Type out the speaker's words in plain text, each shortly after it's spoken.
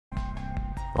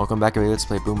Welcome back, everybody. Let's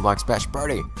play Blox Bash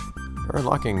Party. We're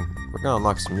gonna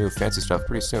unlock some new fancy stuff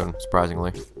pretty soon,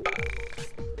 surprisingly.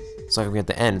 It's like we at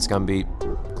the end, it's gonna be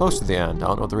close to the end. I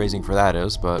don't know what the raising for that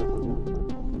is, but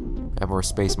I have more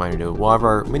space mining to do. We'll have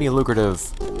our many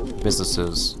lucrative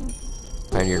businesses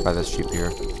pioneered by this sheep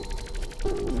here.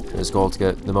 His goal to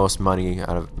get the most money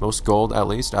out of, most gold at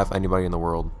least, out of anybody in the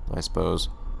world, I suppose.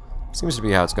 Seems to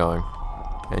be how it's going.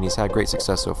 And he's had great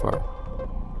success so far.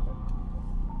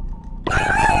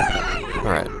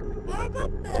 Alright.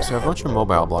 So I have a bunch of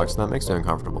mobile blocks, and that makes it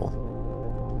uncomfortable.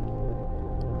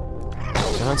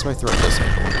 Can I answer my throat this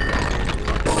cycle?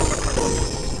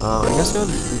 I guess it would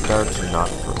be better to not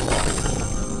throw that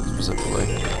specifically.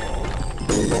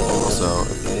 Also,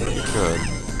 if we could,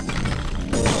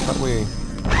 how do we...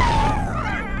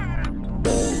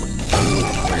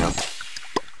 There we go.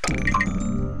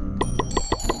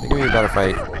 I think it would be better if I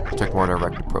took more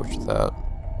direct approach to that.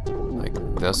 Like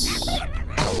this.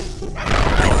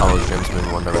 All those gems move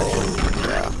in one direction.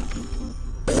 Yeah.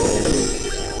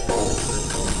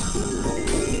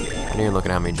 I didn't even look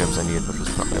at how many gems I need, which was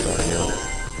probably a bad idea.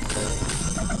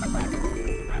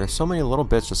 There's so many little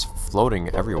bits just floating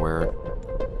everywhere.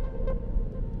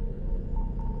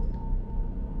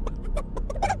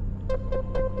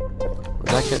 Would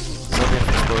that get... Does that get an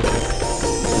explosion?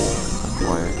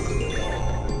 Quiet.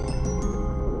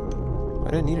 I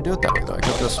didn't need to do it that way though. I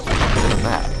could have just done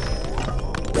that.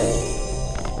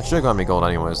 It should have gotten me gold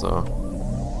anyways, though.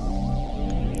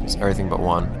 It's everything but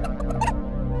one.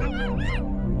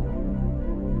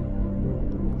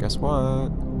 Guess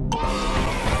what?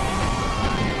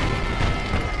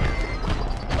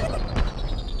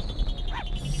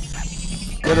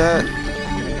 Get it!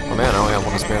 Oh man, I only have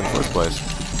one to spare in the first place.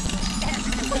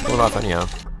 Pull it off anyhow.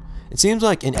 It seems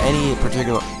like in any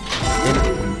particular...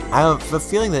 I have a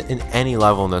feeling that in any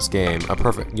level in this game,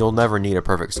 you'll never need a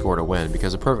perfect score to win,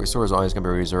 because a perfect score is always going to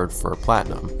be reserved for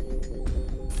platinum.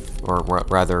 Or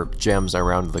rather, gems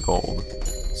around the gold.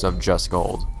 So just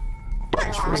gold.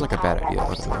 Which feels like a bad idea,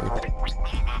 doesn't it?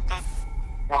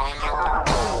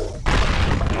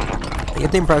 I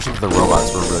get the impression that the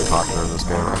robots were really popular in this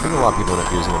game. I think a lot of people end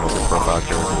up using them as their profile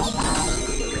characters.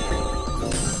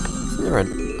 They're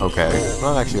okay.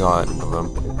 Not actually a lot of them.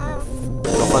 I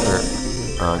don't find their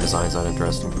design's not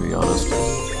interesting, to be honest.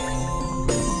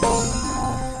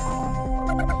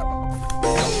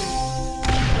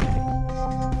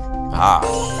 Ah!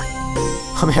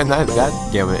 Oh man, that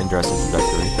gave an interesting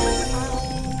trajectory.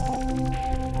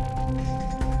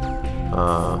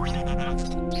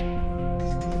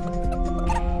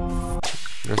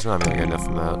 There's not gonna get enough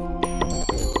from that.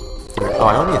 Oh,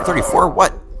 I only need 34?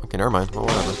 What? Okay, never mind. Well,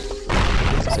 whatever.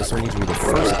 So this one needs to be the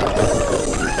first guy.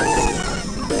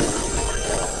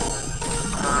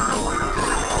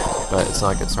 But it's not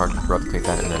like it's hard to replicate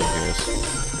that in any case.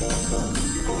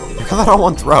 I got that on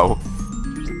one throw.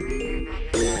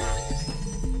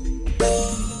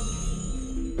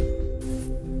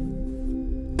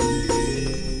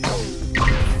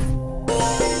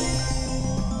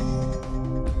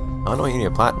 I don't know what you need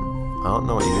a platinum. I don't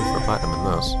know what you need for a platinum in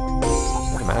this. I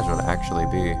can't imagine what it would actually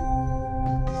be.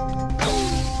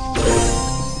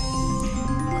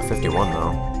 51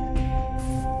 though.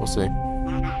 We'll see.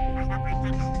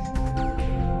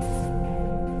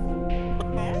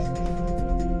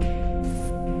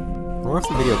 I wonder if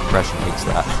the video compression hates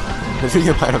that. The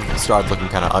video might have started looking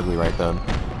kind of ugly right then.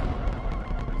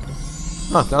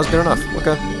 Huh, that was good enough.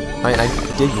 Okay.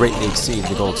 I did greatly exceed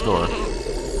the gold score.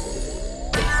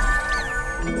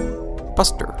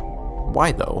 Buster.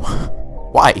 Why though?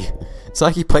 Why? It's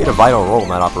like he played a vital role in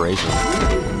that operation.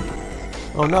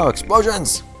 Oh no,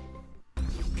 explosions!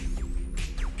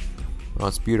 Oh,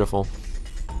 it's beautiful.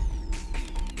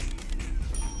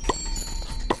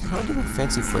 How do we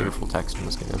fancy flavorful text in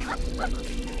this game?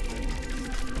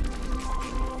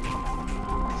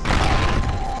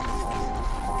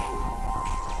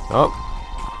 Oh.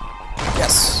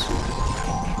 Yes!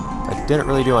 I didn't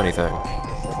really do anything.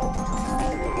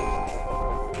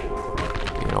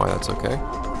 You know why that's okay?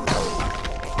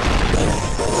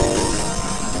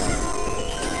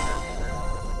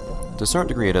 To a certain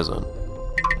degree it isn't.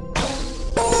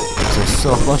 There's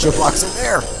still a bunch of blocks in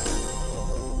there!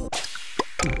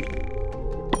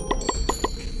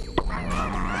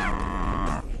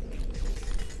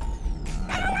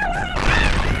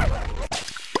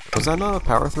 Was that not a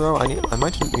power throw? I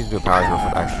might just need to do a power throw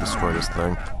to actually destroy this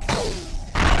thing.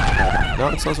 No,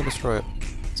 it still doesn't destroy it.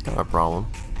 It's kind of a problem.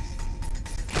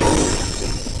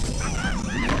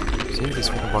 See if these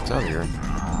fucking blocks out of here.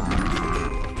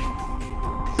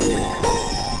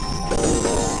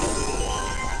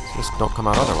 Just don't come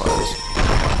out otherwise.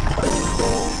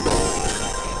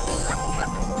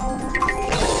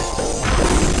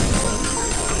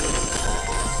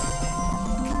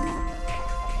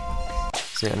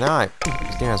 See, now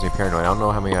this game has me paranoid. I don't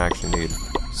know how many I actually need.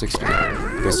 60.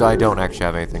 Okay, so I don't actually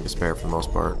have anything to spare for the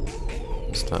most part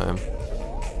this time.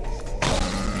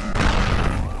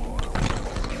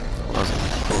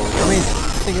 I mean,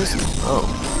 the thing is, oh,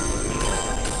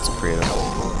 it's creative.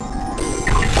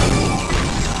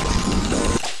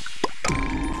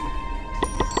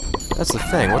 That's the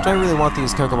thing. What do I really want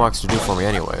these chemical blocks to do for me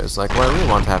anyways? Like, what I really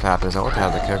want to have happen is I want to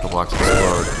have the chemical blocks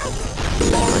explode,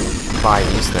 like, by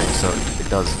these things, so it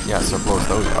does, yeah, so it blows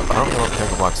those up. I don't know if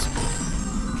chemical blocks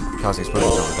causing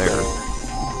explosions over there.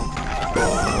 I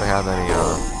don't really have any,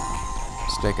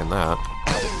 stake in that.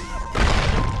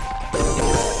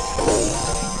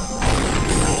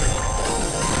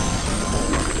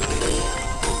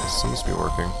 It seems to be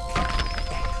working.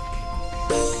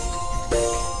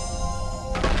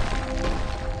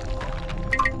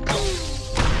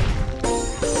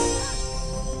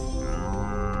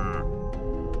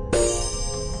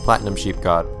 Platinum sheep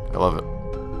god. I love it.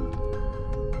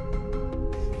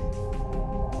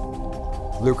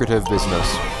 Lucrative business.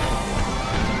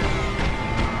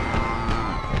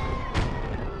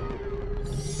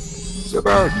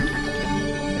 Super!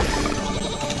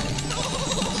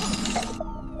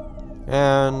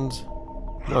 And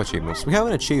no achievements. We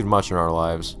haven't achieved much in our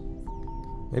lives.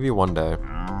 Maybe one day.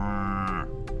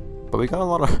 But we got a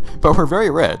lot of... But we're very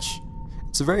rich.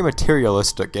 It's a very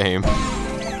materialistic game.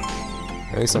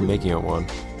 At least I'm making it one.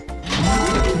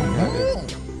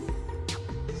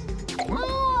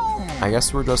 I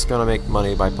guess we're just gonna make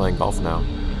money by playing golf now.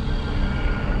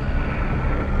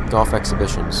 Golf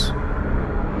exhibitions.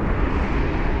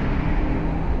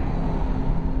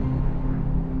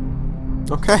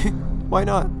 Okay, why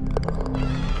not?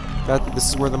 This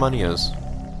is where the money is.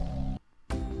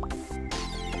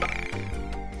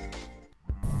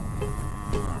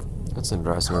 That's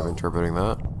interesting way of interpreting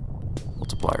that.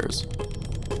 Multipliers.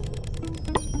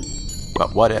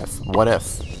 But what if? What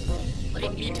if?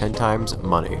 10 times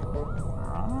money.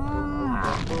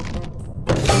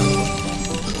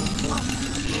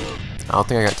 I don't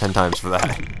think I got 10 times for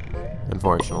that,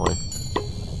 unfortunately.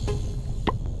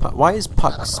 Why is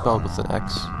puck spelled with an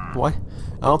X? Why?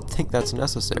 I don't think that's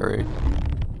necessary.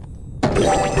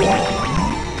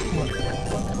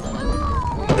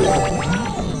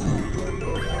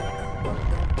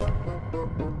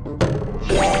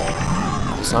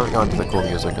 So I haven't gone to the cool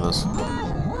music in this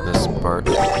part.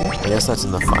 I guess that's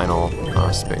in the final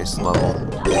space level.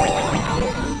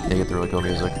 They get the really cool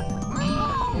music.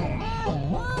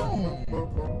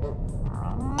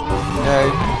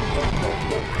 Yay!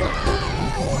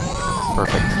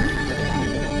 Perfect.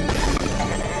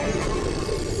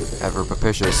 Ever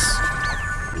propitious.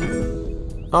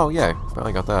 Oh yay!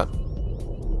 Finally got that.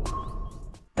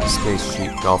 Space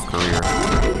sheep golf career.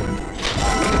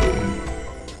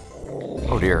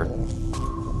 Oh dear.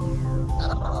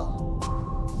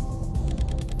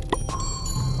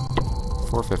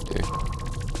 $450.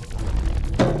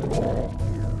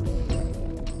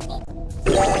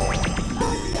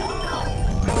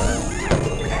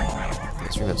 I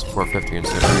think that's $450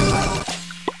 instead.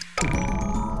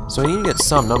 So I need to get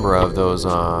some number of those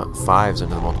 5s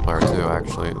into the multiplier too,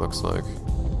 actually, it looks like.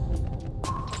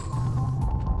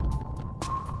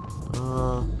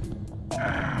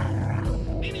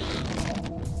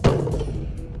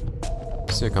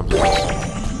 Let's see what comes with this.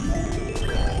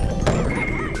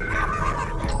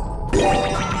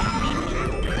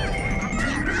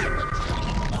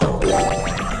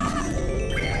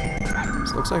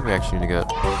 So it looks like we actually need to get...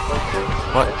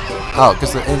 What? Oh,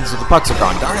 because the ends of the pucks are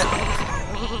gone, darn it!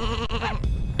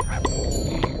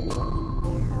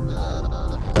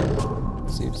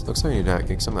 Seems, looks like we need to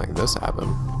make something like this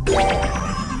happen. I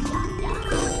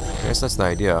guess that's the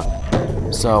idea.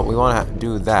 So we want to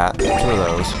do that, 2 of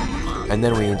those, and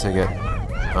then we need to get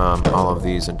all of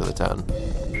these into the 10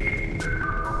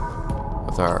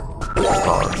 with our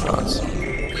smaller shots.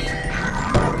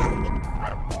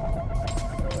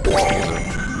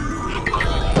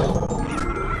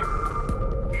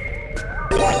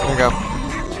 There we go.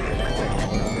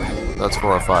 That's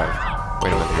 4 or 5.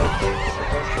 Wait a minute here.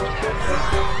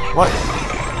 What?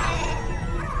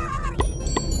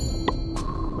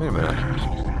 Wait a minute.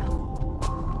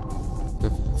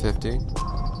 50?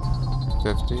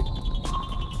 50?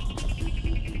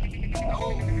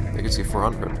 I can see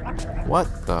 400. What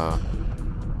the?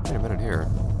 Wait a minute here.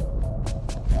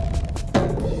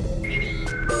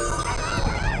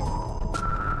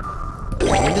 I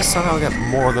need to somehow get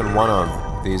more than one of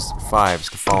these 5s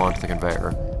to fall onto the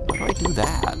conveyor. How do I do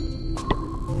that?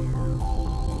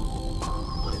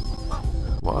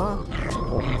 What?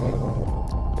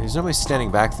 There's nobody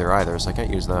standing back there either, so I can't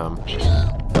use them.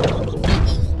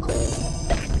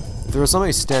 If there was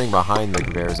somebody standing behind the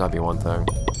conveyors, that'd be one thing.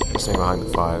 They're standing behind the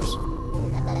 5s.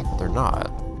 But they're not.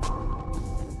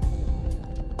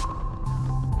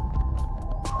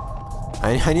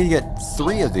 I need to get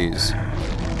 3 of these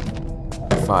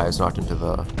 5s knocked into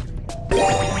the...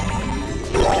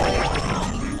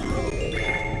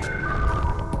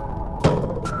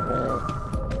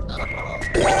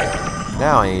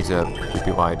 Now I need to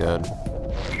repeat what I did.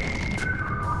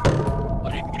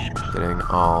 Getting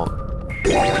all...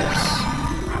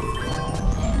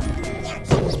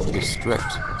 It's pretty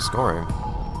strict scoring.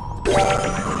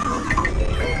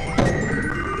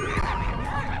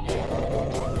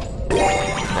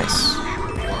 Nice.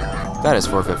 That is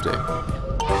 450.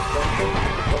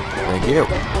 Thank you.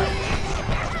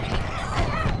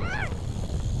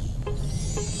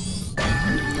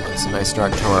 That's a nice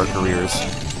start to our careers.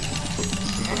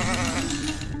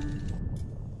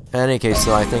 In any case,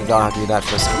 though, I think that'll have to be that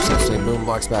for this episode of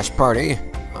Blox Bash Party.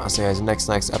 I'll see you guys in the next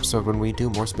episode when we do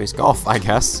more space golf, I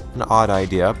guess. An odd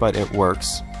idea, but it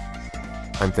works.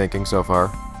 I'm thinking so far.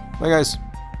 Bye, guys.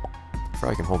 If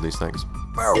I can hold these things.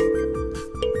 Wow.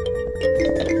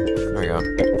 There we go.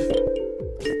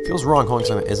 Feels wrong holding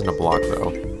something that isn't a block, though.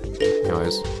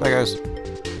 Anyways, bye, guys.